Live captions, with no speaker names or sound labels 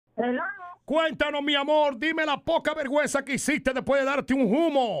Hello. Cuéntanos, mi amor, dime la poca vergüenza que hiciste después de darte un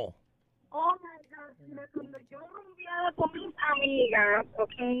humo. Oh my God, mira, cuando yo rumbeaba con mis amigas,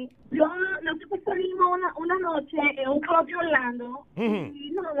 ¿ok? Nosotros salimos una noche en un club de Orlando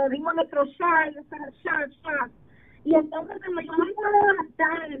y nos dimos nuestros shots. Y entonces cuando yo me iba a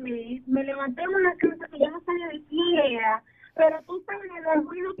levantarme, me levanté en una casa que yo no sabía de quién era, pero tú sabes el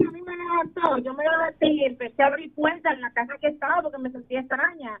ruido que a mí me levantó. Yo me levanté y empecé a abrir puertas en la casa que estaba porque me sentía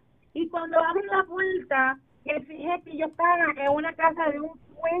extraña. Y cuando abrí la puerta, me fijé que yo estaba en una casa de un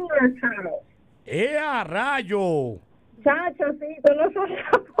swinger channel. ¡A rayo! Chacho, sí, tú no sabes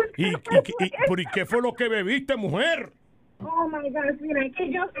la puerta. ¿Y qué fue lo que bebiste, mujer? Oh my God, mira, es que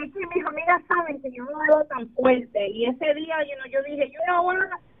mis amigas saben que yo no bebo tan fuerte. Y ese día, yo dije, bueno,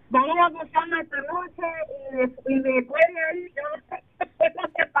 vamos a gozarnos esta noche. Y después de ahí, yo no sé qué fue lo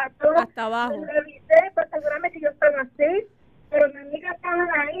que pasó. Hasta abajo. Me revisé para asegurarme que yo estaba así. Pero mis amigas estaban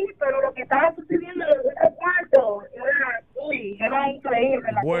ahí, pero lo que estaba sucediendo en el cuarto era increíble.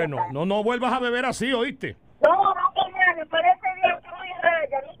 Bueno, no vuelvas a beber así, ¿oíste? No, después de ese día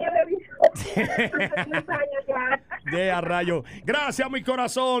ya ni que bebí. De a rayo. Gracias, mi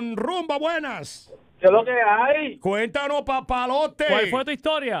corazón. Rumba, buenas. ¿Qué es lo que hay? Cuéntanos, papalote. ¿Cuál fue tu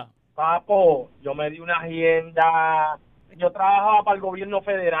historia? Papo, yo me di una agenda. Yo trabajaba para el gobierno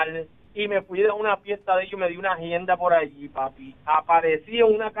federal y me fui de una fiesta de ellos, me di una agenda por allí, papi. Aparecí en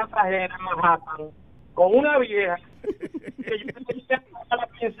una casa ajena en Manhattan con una vieja que yo tenía a la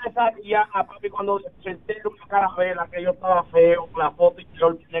princesa y a papi cuando senté una carabela que yo estaba feo, con la foto y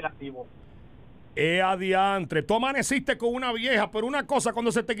yo negativo. Adiantre, tú amaneciste con una vieja, pero una cosa,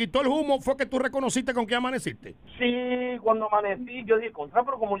 cuando se te quitó el humo, fue que tú reconociste con qué amaneciste. Sí, cuando amanecí, yo dije, contra,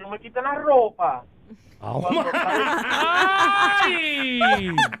 pero como yo me quité la ropa. ¡Ay!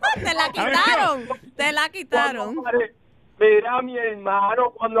 Te la quitaron. Mira, mi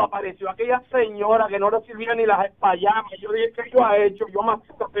hermano, cuando apareció aquella señora que no le servía ni las payamas, yo dije, ¿qué yo he hecho? Yo maté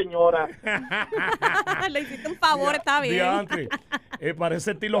a esta señora. Le hiciste un favor, está bien. Diantre,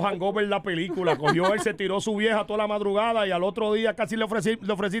 parece estilo hangover la película. Cogió él, se tiró su vieja toda la madrugada y al otro día casi le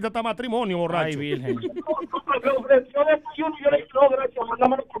ofreciste hasta matrimonio, borracho. Ay, virgen. Me ofreció desayuno y yo le dije, no, gracias,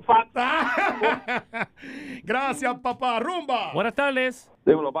 mándamelo por falta. Gracias, papá. Rumba. Buenas tardes.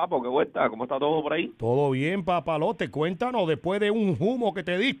 Dímelo, papo, ¿qué vuelta? ¿Cómo está todo por ahí? Todo bien, papalote. Cuéntanos, después de un humo que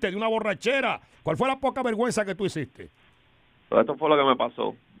te diste, de una borrachera, ¿cuál fue la poca vergüenza que tú hiciste? Todo esto fue lo que me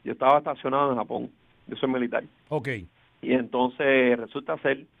pasó. Yo estaba estacionado en Japón. Yo soy militar. Ok. Y entonces resulta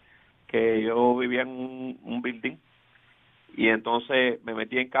ser que yo vivía en un building y entonces me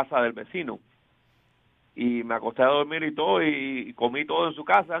metí en casa del vecino y me acosté a dormir y todo y comí todo en su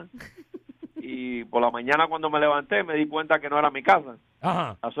casa y por la mañana cuando me levanté me di cuenta que no era mi casa.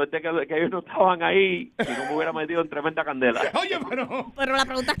 Ajá. La suerte que ellos no estaban ahí y no me hubiera metido en tremenda candela. Oye, pero la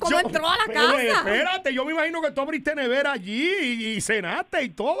pregunta es cómo entró a la casa. Espérate, yo me imagino que tú abriste nevera allí y cenaste y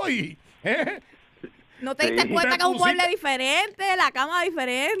todo ¿No te diste cuenta que es un mueble diferente, la cama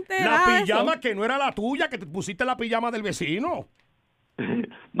diferente? La pijama que no era la tuya, que te pusiste la pijama del vecino.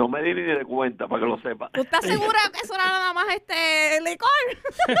 No me di ni de cuenta, para que lo sepa. ¿Tú estás segura que eso era nada más licor?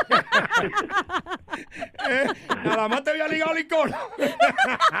 Nada más te había ligado licor.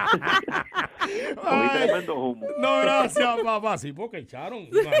 Tremendo humo. No, gracias, papá. Sí, porque echaron.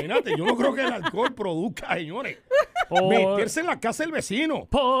 Imagínate, yo no creo que el alcohol produzca, señores. Meterse en la casa del vecino.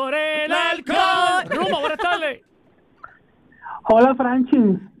 ¡Por el alcohol! Rumba, buenas tardes. Hola, Franchi.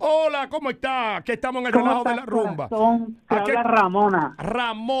 Hola, ¿cómo está? Aquí estamos en el relajo de la rumba. Te habla Ramona.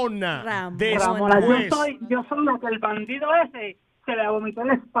 Ramona. Yo soy lo que el bandido ese se le vomitó en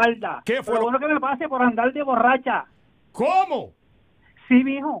la espalda. ¿Qué fue? Pero bueno que me pase por andar de borracha. ¿Cómo? Sí,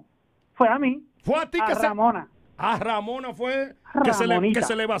 mijo. Fue a mí. ¿Fue a ti que Ramona. A Ramona fue que se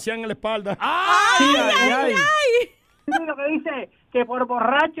le vacían en la espalda. ¡Ay! Sí, lo que dice, que por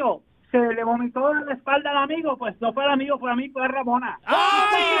borracho se le vomitó en la espalda al amigo, pues no fue el amigo, fue a mí, fue a Ramona.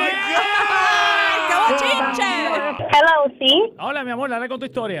 ¡Ay, qué bochinche! Hello, sí. Hola, mi amor, dale con tu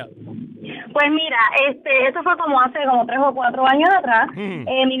historia. Pues mira, eso fue hace 3 o 4 años atrás.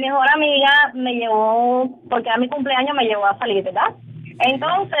 Mi mejor amiga me llevó, porque a mi cumpleaños me llevó a salir, ¿verdad?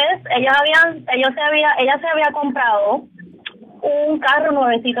 Entonces, ella se había comprado un carro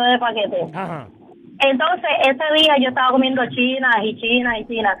nuevecito de paquete. Ajá. Entonces, ese día yo estaba comiendo chinas y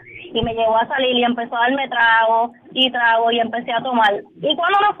me llevó a salir y empezó a darme trago y empecé a tomar. Y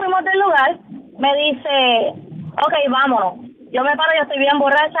cuando nos fuimos del lugar, me dice, ok, vámonos. Yo me paro, yo estoy bien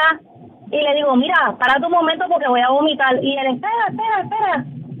borracha y le digo, mira, párate un momento porque voy a vomitar. Y él, espera.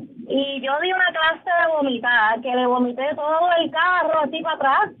 Y yo di una clase de vomitar, que le vomité todo el carro así para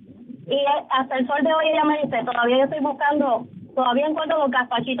atrás. Y hasta el sol de hoy ella me dice, todavía yo estoy buscando todavía encuentro los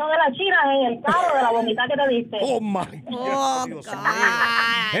gazpachitos de la china en el carro de la vomita que te diste. Oh my Oh, God, Dios God.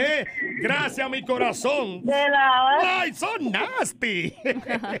 mío. Gracias, mi corazón. De la... Ay, son nasty.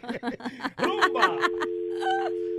 Rumba.